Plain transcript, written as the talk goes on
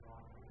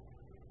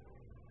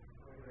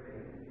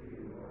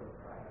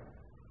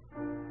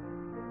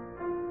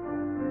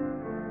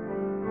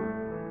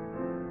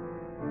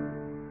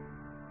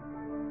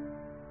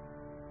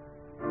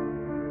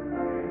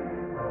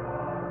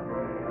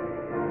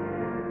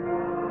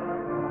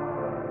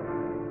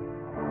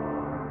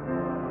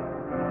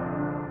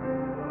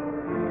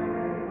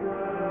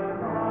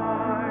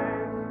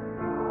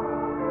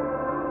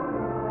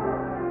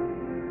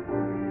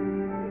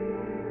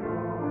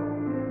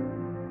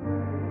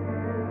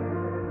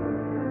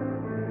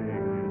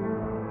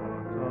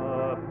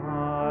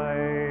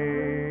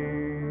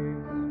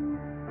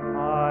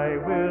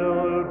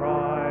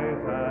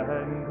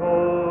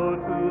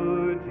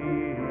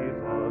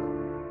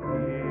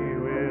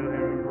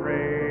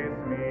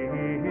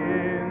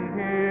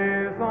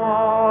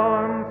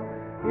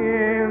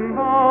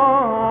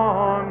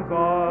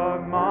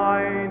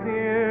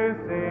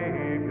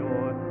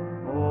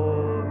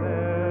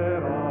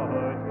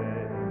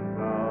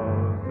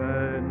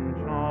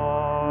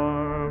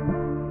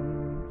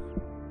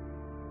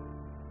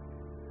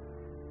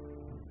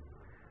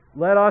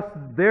let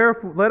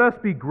us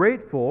be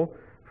grateful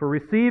for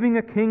receiving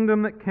a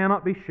kingdom that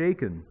cannot be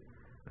shaken,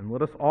 and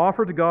let us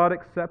offer to God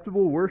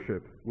acceptable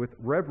worship with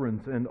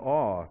reverence and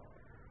awe,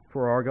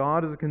 for our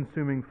God is a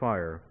consuming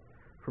fire.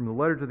 From the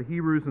letter to the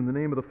Hebrews, in the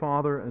name of the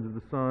Father, and of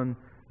the Son,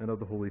 and of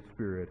the Holy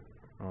Spirit.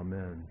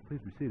 Amen. Please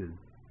be seated.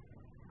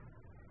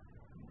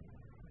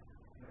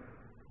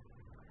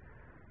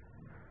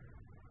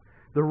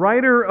 The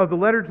writer of the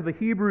letter to the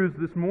Hebrews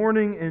this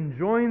morning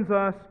enjoins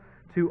us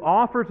to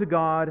offer to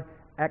God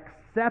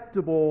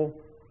acceptable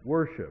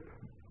worship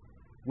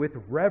with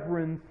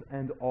reverence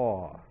and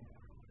awe.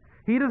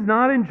 He does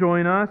not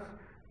enjoin us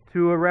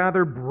to a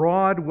rather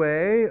broad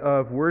way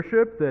of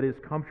worship that is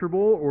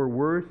comfortable or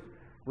worse,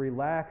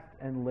 relaxed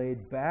and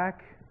laid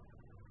back,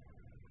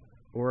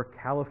 or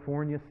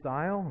California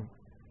style.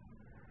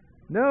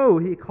 No,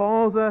 he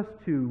calls us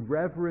to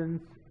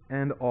reverence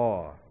and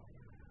awe,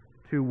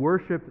 to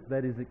worship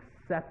that is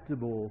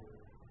acceptable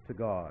to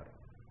God.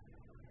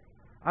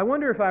 I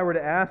wonder if I were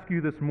to ask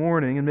you this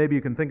morning, and maybe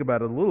you can think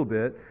about it a little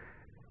bit,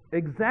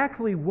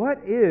 exactly what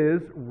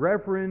is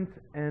reverent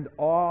and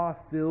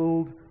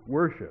awe-filled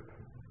worship?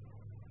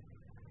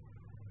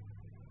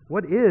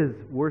 What is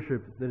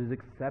worship that is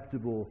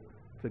acceptable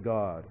to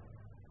God?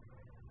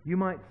 You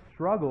might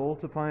struggle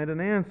to find an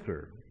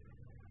answer.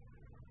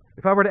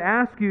 If I were to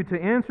ask you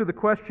to answer the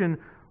question,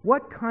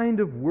 what kind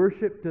of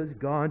worship does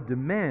God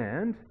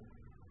demand?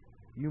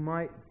 You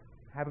might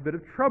have a bit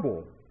of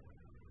trouble.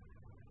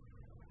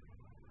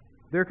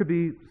 There could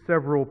be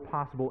several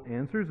possible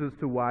answers as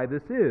to why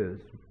this is.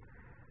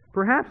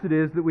 Perhaps it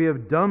is that we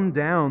have dumbed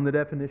down the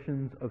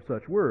definitions of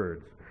such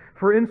words.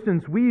 For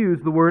instance, we use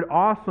the word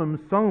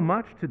awesome so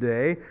much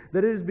today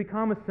that it has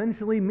become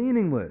essentially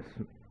meaningless.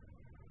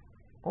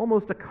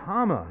 Almost a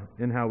comma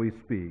in how we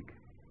speak.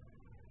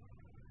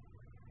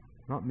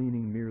 Not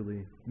meaning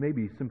merely,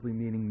 maybe simply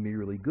meaning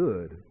merely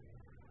good.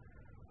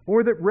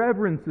 Or that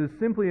reverence is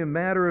simply a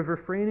matter of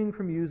refraining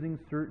from using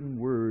certain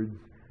words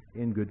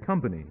in good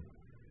company.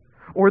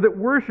 Or that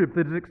worship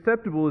that is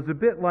acceptable is a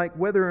bit like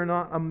whether or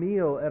not a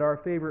meal at our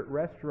favorite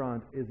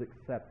restaurant is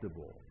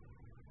acceptable.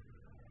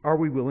 Are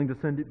we willing to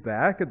send it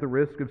back at the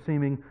risk of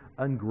seeming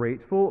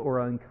ungrateful or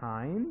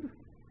unkind?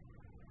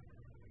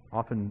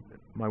 Often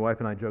my wife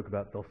and I joke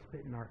about, they'll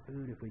spit in our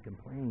food if we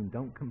complain.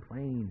 Don't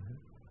complain.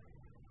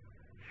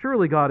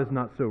 Surely God is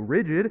not so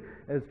rigid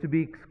as to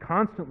be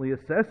constantly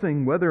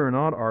assessing whether or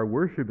not our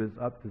worship is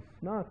up to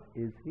snuff,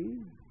 is He?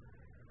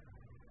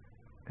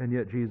 And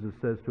yet Jesus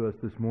says to us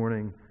this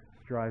morning,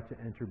 strive to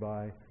enter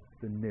by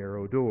the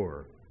narrow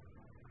door.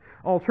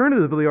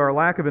 Alternatively, our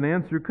lack of an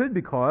answer could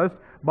be caused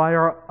by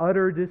our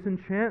utter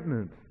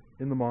disenchantment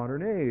in the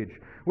modern age,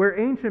 where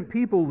ancient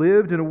people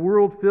lived in a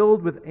world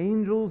filled with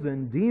angels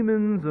and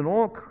demons and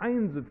all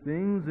kinds of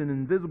things in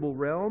invisible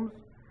realms,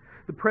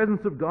 the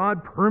presence of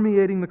God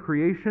permeating the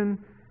creation,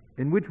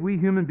 in which we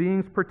human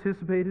beings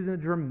participated in a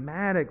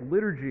dramatic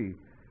liturgy,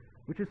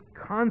 which is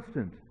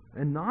constant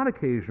and not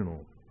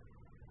occasional.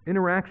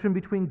 Interaction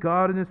between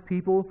God and His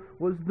people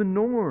was the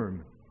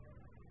norm.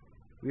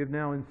 We have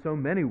now in so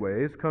many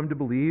ways come to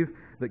believe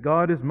that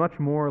God is much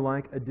more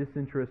like a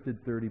disinterested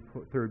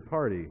third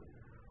party,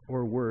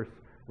 or worse,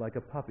 like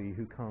a puppy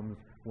who comes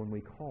when we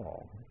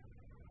call.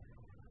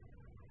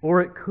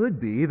 Or it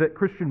could be that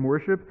Christian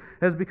worship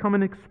has become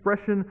an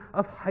expression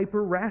of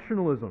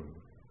hyper-rationalism,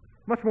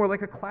 much more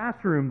like a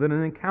classroom than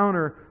an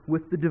encounter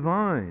with the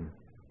divine.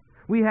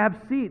 We have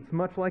seats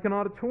much like an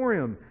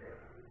auditorium,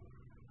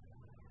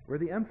 where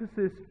the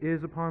emphasis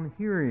is upon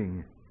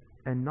hearing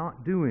and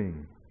not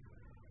doing,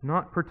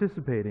 not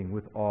participating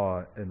with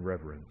awe and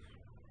reverence.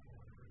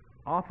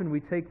 Often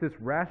we take this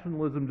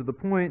rationalism to the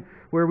point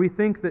where we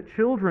think that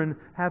children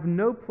have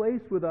no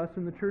place with us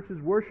in the church's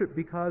worship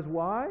because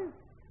why?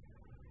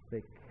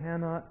 They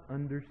cannot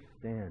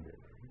understand it.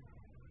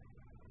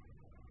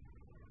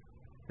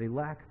 They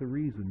lack the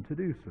reason to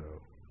do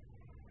so.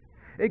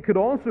 It could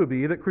also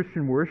be that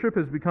Christian worship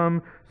has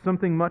become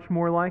something much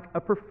more like a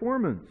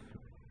performance,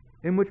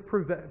 in which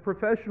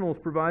professionals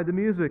provide the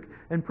music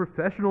and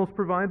professionals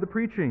provide the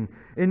preaching,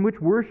 in which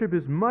worship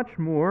is much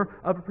more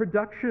of a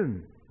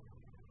production,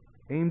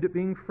 aimed at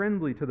being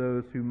friendly to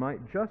those who might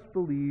just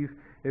believe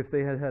if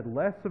they had had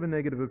less of a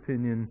negative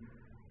opinion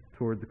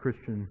toward the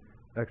Christian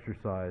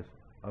exercise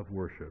of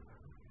worship.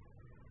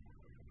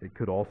 It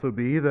could also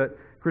be that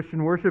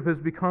Christian worship has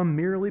become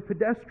merely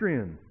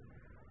pedestrian,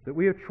 that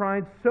we have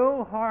tried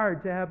so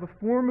hard to have a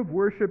form of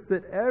worship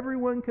that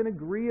everyone can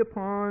agree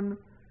upon,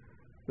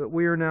 that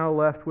we are now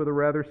left with a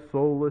rather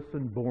soulless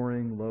and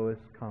boring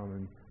lowest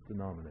common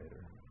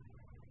denominator.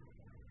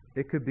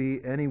 It could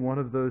be any one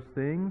of those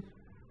things,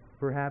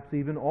 perhaps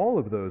even all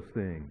of those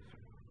things.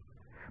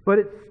 But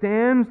it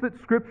stands that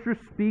Scripture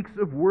speaks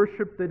of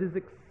worship that is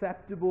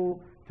acceptable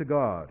to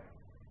God.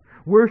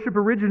 Worship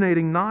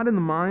originating not in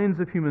the minds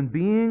of human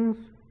beings,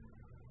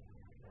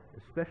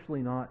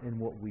 especially not in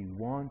what we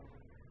want,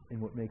 in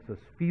what makes us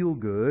feel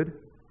good,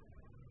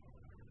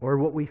 or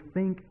what we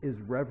think is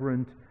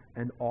reverent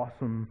and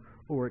awesome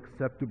or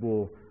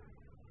acceptable,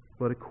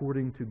 but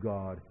according to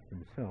God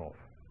Himself.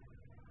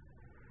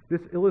 This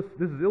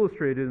is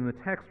illustrated in the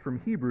text from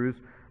Hebrews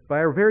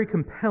by a very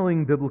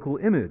compelling biblical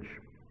image.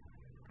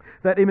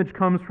 That image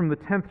comes from the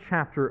 10th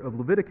chapter of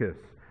Leviticus.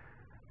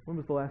 When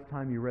was the last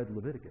time you read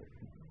Leviticus?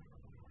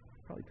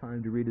 Probably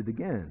time to read it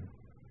again.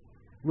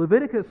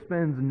 Leviticus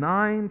spends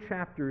 9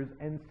 chapters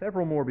and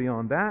several more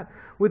beyond that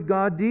with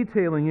God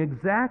detailing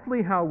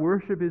exactly how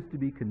worship is to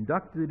be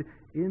conducted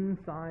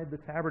inside the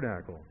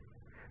tabernacle,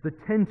 the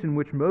tent in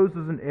which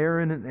Moses and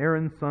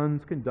Aaron's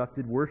sons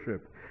conducted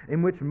worship,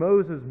 in which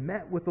Moses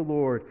met with the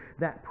Lord,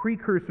 that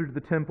precursor to the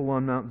temple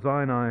on Mount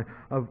Zion,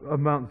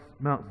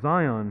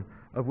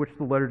 of which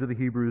the letter to the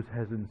Hebrews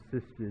has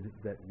insisted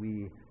that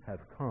we have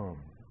come.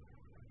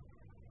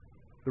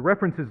 The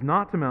reference is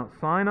not to Mount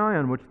Sinai,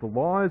 on which the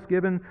law is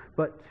given,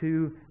 but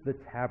to the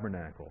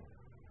tabernacle.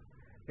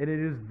 And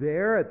it is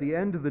there at the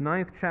end of the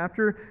 9th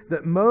chapter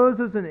that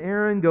Moses and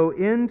Aaron go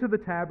into the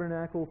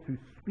tabernacle to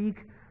speak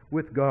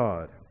with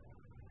God.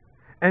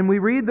 And we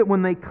read that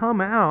when they come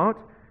out,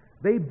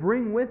 they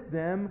bring with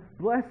them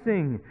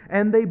blessing,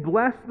 and they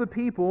bless the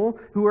people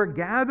who are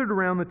gathered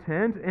around the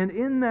tent, and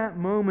in that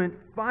moment,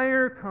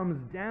 fire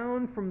comes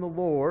down from the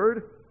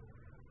Lord.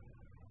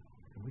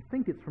 We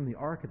think it's from the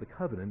Ark of the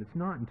Covenant, it's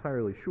not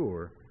entirely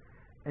sure,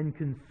 and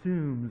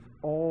consumes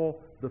all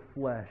the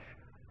flesh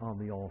on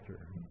the altar.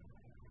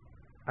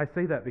 I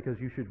say that because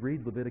you should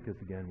read Leviticus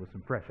again with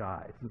some fresh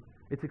eyes.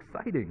 It's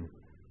exciting.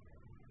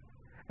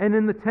 And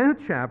in the 10th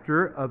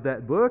chapter of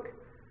that book,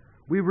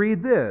 we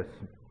read this: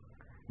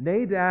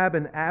 Nadab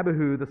and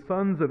Abihu, the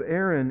sons of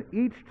Aaron,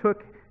 each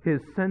took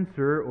his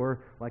censer, or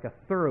like a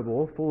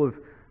thurible, full of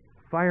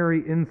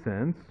fiery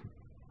incense.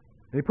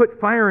 They put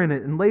fire in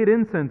it and laid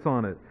incense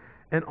on it,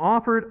 and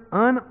offered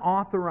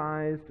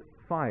unauthorized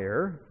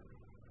fire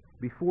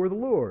before the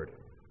Lord,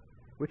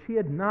 which he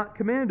had not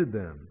commanded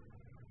them.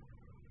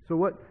 So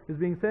what is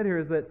being said here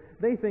is that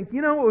they think,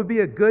 you know what would be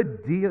a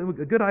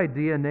good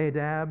idea,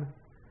 Nadab?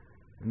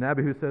 And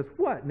Abihu says,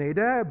 what,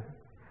 Nadab?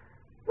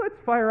 Let's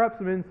fire up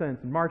some incense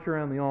and march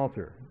around the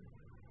altar.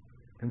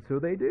 And so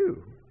they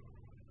do.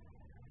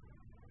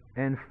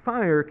 And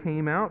fire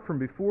came out from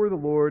before the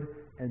Lord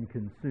and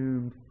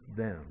consumed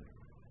them.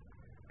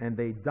 And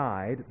they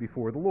died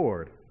before the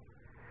Lord.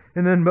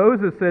 And then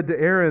Moses said to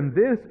Aaron,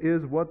 this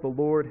is what the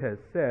Lord has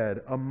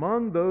said,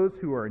 among those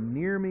who are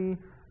near me,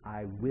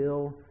 I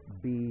will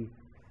be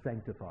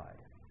sanctified.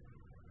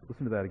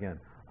 Listen to that again.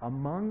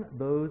 Among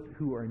those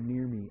who are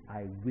near me,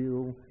 I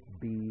will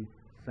be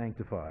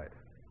sanctified.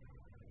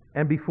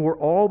 And before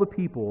all the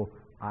people,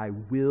 I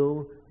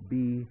will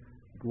be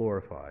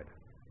glorified.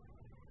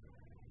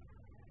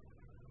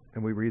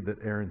 And we read that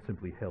Aaron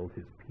simply held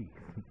his peace.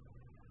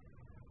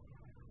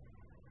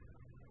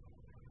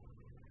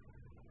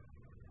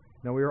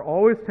 Now, we are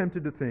always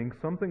tempted to think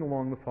something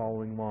along the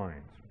following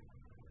lines.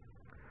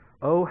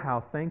 Oh,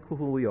 how thankful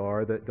we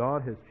are that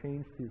God has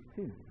changed his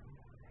tune,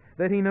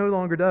 that he no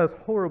longer does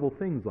horrible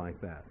things like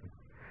that,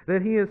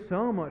 that he is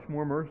so much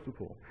more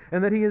merciful,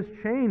 and that he has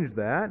changed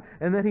that,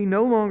 and that he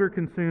no longer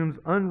consumes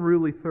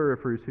unruly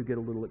thoroughfares who get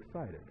a little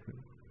excited.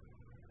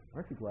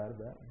 Aren't you glad of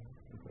that?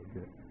 Okay,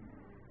 good.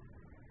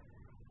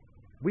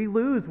 We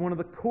lose one of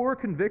the core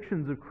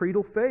convictions of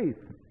creedal faith,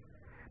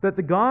 that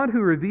the God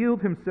who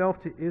revealed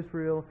himself to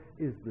Israel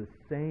is the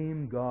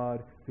same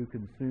God who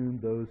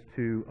consumed those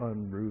 2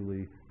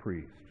 unruly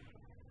priests.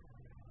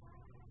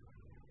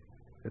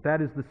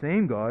 That is the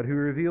same God who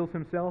reveals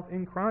himself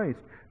in Christ,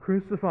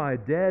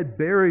 crucified, dead,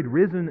 buried,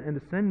 risen,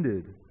 and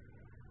ascended.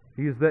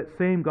 He is that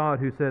same God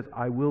who says,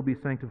 I will be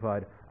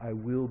sanctified, I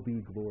will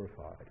be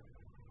glorified.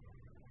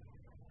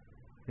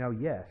 Now,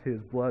 yes, his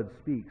blood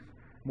speaks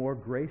more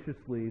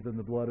graciously than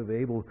the blood of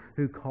Abel,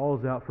 who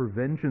calls out for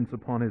vengeance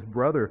upon his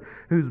brother,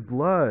 whose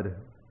blood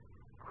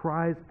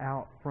cries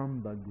out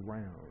from the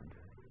ground.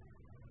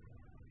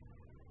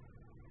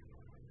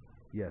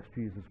 Yes,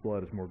 Jesus'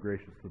 blood is more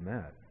gracious than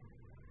that,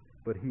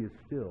 but he is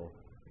still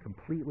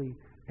completely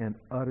and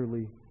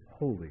utterly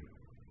holy,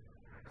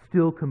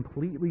 still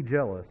completely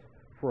jealous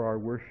for our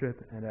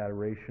worship and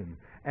adoration,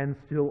 and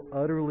still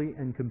utterly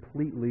and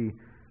completely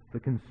the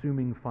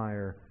consuming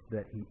fire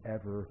that he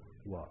ever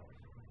was.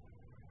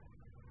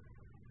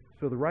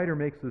 So the writer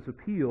makes this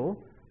appeal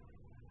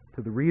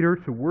to the reader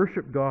to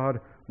worship God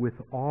with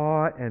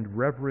awe and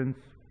reverence,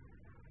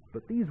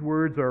 but these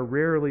words are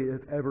rarely,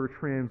 if ever,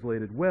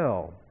 translated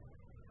well.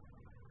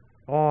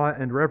 Awe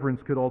and reverence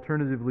could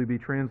alternatively be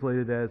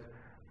translated as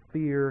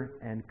fear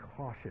and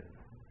caution.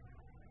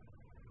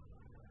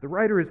 The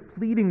writer is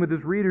pleading with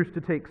his readers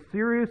to take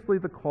seriously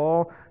the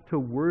call to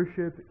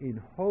worship in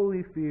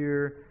holy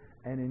fear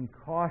and in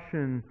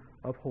caution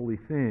of holy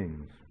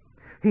things.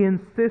 He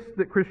insists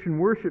that Christian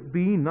worship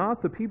be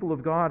not the people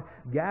of God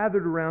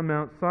gathered around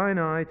Mount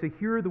Sinai to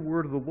hear the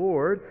word of the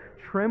Lord,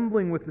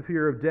 trembling with the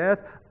fear of death,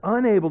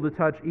 unable to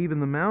touch even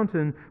the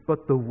mountain,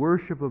 but the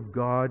worship of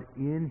God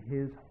in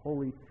his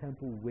holy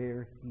temple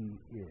where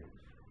he is.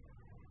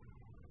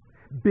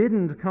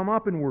 Bidden to come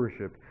up and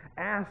worship,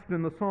 asked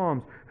in the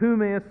Psalms, who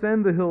may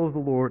ascend the hill of the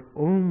Lord?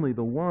 Only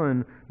the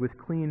one with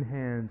clean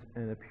hands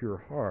and a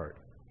pure heart.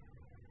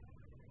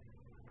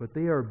 But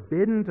they are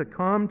bidden to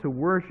come to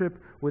worship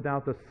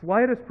without the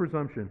slightest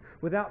presumption,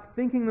 without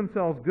thinking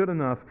themselves good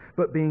enough,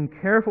 but being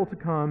careful to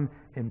come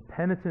in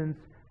penitence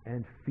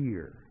and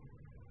fear.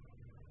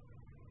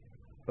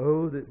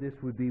 Oh, that this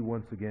would be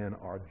once again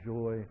our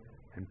joy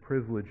and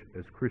privilege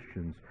as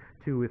Christians,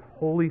 to with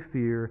holy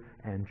fear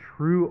and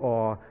true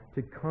awe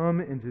to come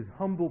into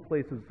humble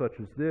places such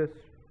as this,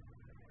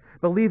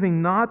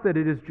 believing not that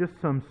it is just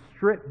some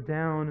stripped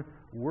down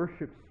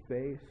worship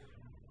space,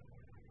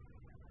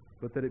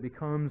 but that it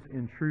becomes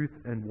in truth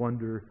and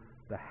wonder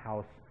the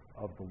house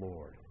of the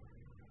Lord.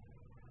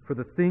 For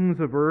the things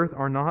of earth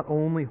are not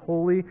only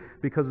holy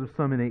because of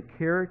some innate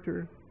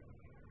character,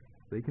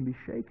 they can be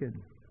shaken,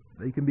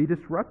 they can be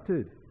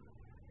disrupted.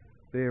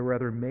 They are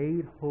rather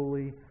made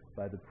holy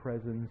by the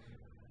presence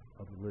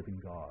of the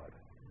living God.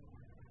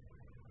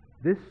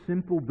 This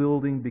simple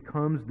building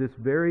becomes this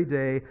very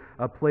day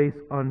a place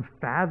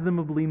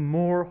unfathomably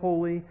more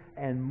holy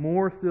and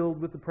more filled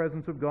with the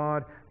presence of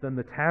God than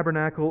the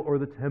tabernacle or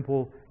the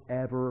temple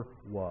ever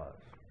was.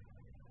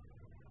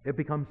 It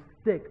becomes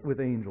thick with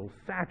angels,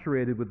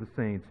 saturated with the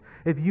saints.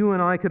 If you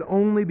and I could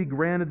only be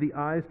granted the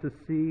eyes to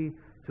see,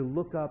 to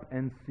look up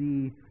and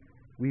see,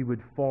 we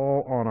would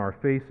fall on our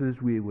faces,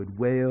 we would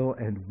wail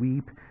and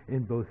weep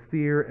in both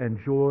fear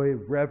and joy,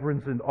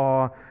 reverence and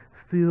awe,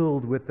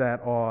 filled with that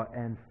awe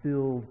and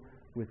filled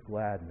with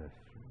gladness.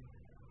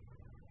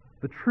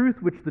 The truth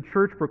which the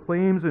church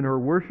proclaims in her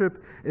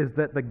worship is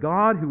that the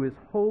God who is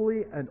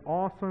holy and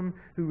awesome,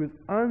 who is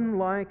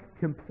unlike,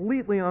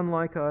 completely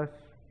unlike us,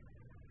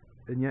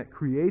 and yet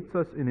creates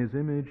us in His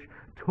image,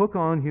 took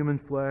on human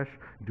flesh,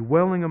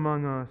 dwelling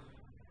among us,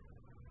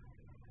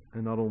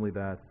 and not only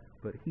that,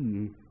 but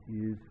He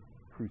is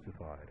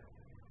crucified.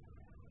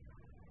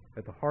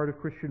 At the heart of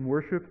Christian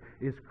worship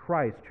is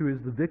Christ, who is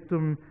the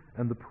victim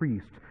and the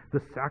priest,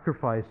 the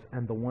sacrifice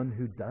and the one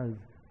who does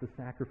the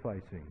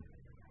sacrificing.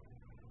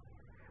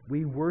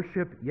 We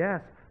worship,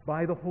 yes,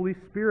 by the Holy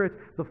Spirit,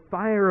 the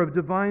fire of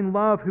divine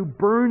love, who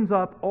burns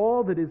up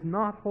all that is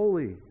not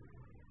holy,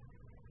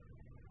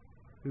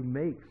 who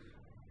makes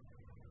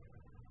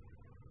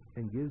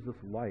and gives us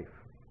life,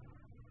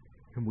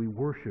 whom we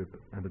worship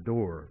and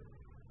adore.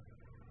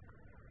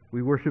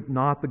 We worship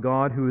not the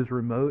God who is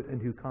remote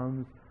and who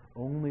comes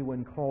only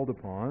when called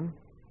upon,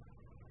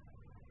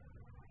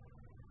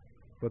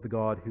 but the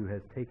God who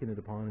has taken it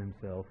upon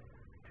Himself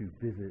to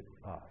visit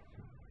us,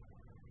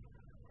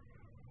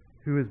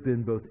 who has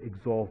been both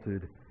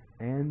exalted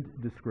and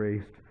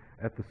disgraced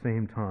at the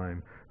same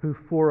time, who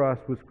for us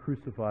was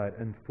crucified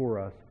and for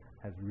us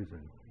has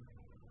risen.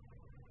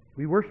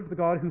 We worship the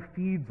God who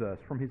feeds us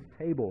from His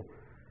table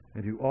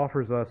and who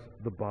offers us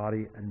the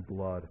body and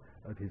blood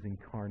of His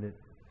incarnate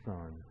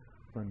Son,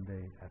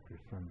 Sunday after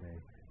Sunday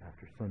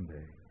after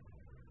Sunday.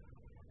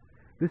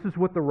 This is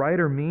what the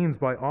writer means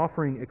by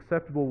offering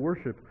acceptable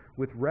worship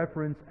with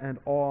reverence and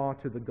awe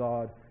to the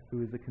God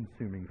who is a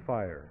consuming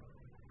fire.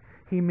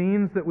 He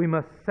means that we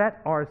must set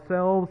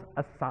ourselves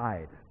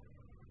aside.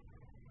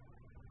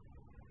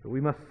 That we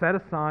must set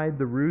aside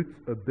the roots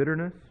of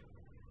bitterness,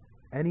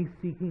 any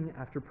seeking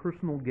after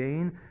personal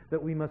gain,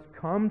 that we must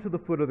come to the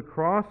foot of the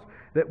cross,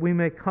 that we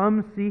may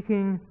come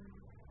seeking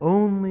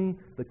only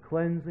the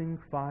cleansing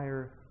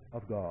fire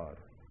of God,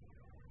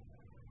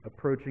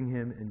 approaching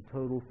Him in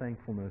total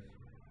thankfulness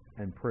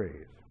and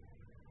praise.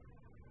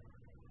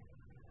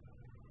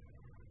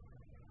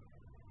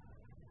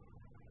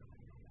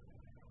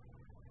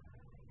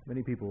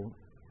 Many people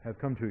have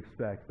come to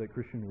expect that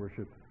Christian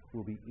worship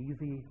will be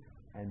easy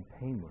and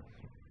painless,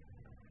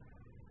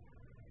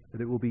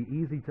 that it will be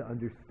easy to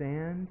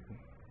understand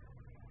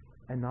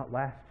and not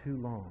last too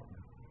long,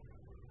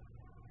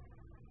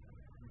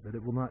 that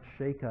it will not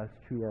shake us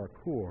to our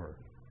core.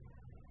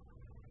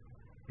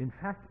 In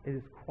fact, it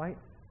is quite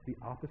the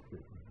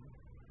opposite.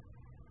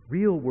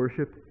 Real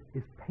worship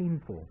is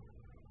painful.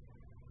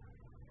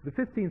 The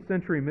 15th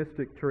century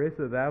mystic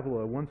Teresa of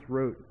Avila once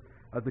wrote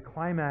of the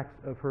climax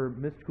of her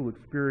mystical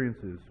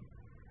experiences,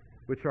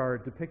 which are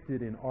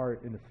depicted in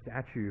art in a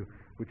statue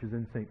which is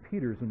in St.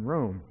 Peter's in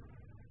Rome.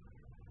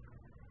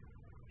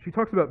 She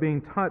talks about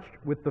being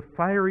touched with the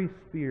fiery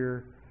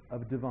spear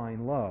of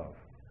divine love.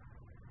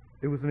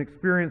 It was an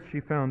experience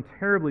she found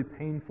terribly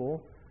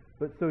painful,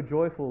 but so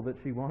joyful that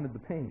she wanted the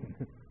pain.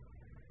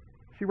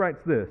 She writes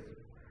this: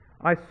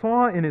 I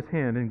saw in his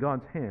hand, in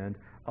God's hand,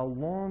 a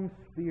long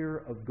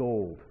spear of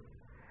gold,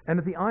 and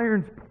at the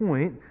iron's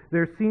point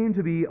there seemed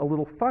to be a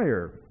little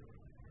fire.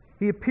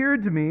 He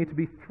appeared to me to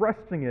be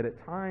thrusting it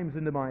at times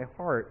into my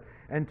heart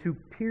and to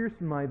pierce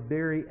my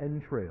very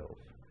entrails.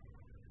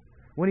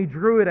 When he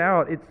drew it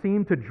out, it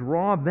seemed to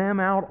draw them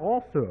out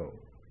also,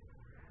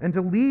 and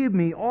to leave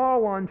me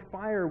all on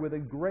fire with a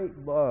great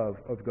love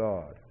of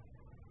God.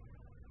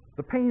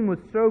 The pain was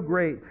so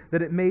great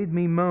that it made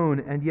me moan,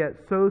 and yet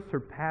so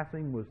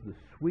surpassing was the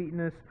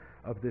sweetness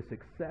of this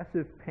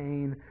excessive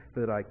pain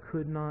that I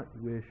could not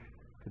wish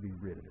to be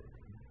rid of it.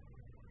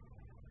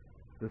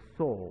 The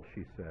soul,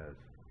 she says,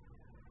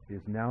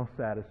 is now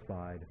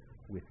satisfied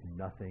with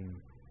nothing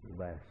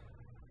less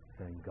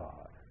than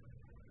God.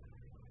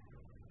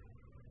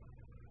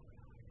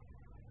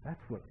 That's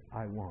what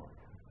I want.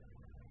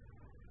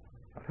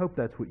 I hope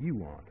that's what you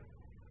want,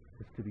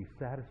 is to be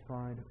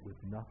satisfied with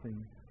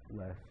nothing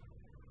less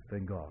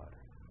than God.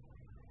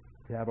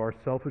 To have our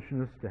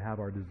selfishness, to have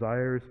our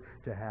desires,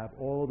 to have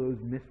all those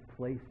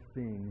misplaced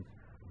things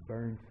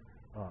burnt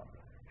up,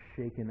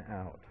 shaken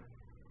out.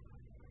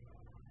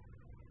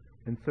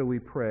 And so we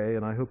pray,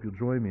 and I hope you'll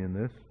join me in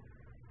this,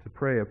 to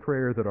pray a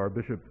prayer that our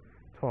bishop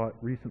taught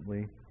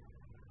recently,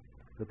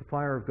 that the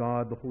fire of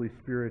God, the Holy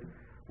Spirit,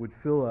 would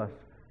fill us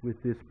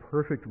with this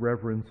perfect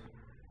reverence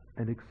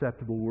and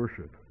acceptable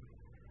worship,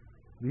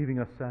 leaving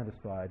us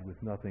satisfied with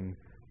nothing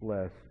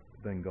less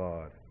than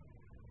God.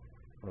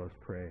 Let us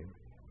pray.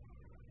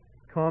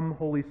 Come,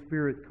 Holy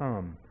Spirit,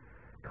 come.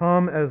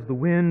 Come as the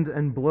wind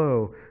and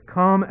blow.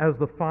 Come as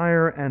the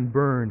fire and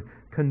burn.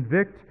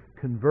 Convict,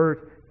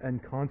 convert,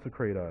 and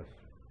consecrate us.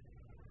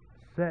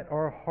 Set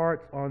our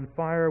hearts on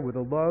fire with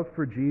a love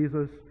for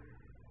Jesus,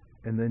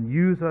 and then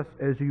use us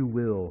as you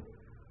will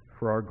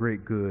for our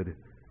great good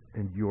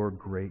and your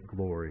great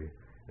glory.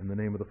 In the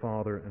name of the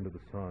Father, and of the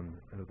Son,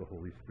 and of the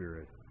Holy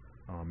Spirit.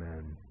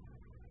 Amen.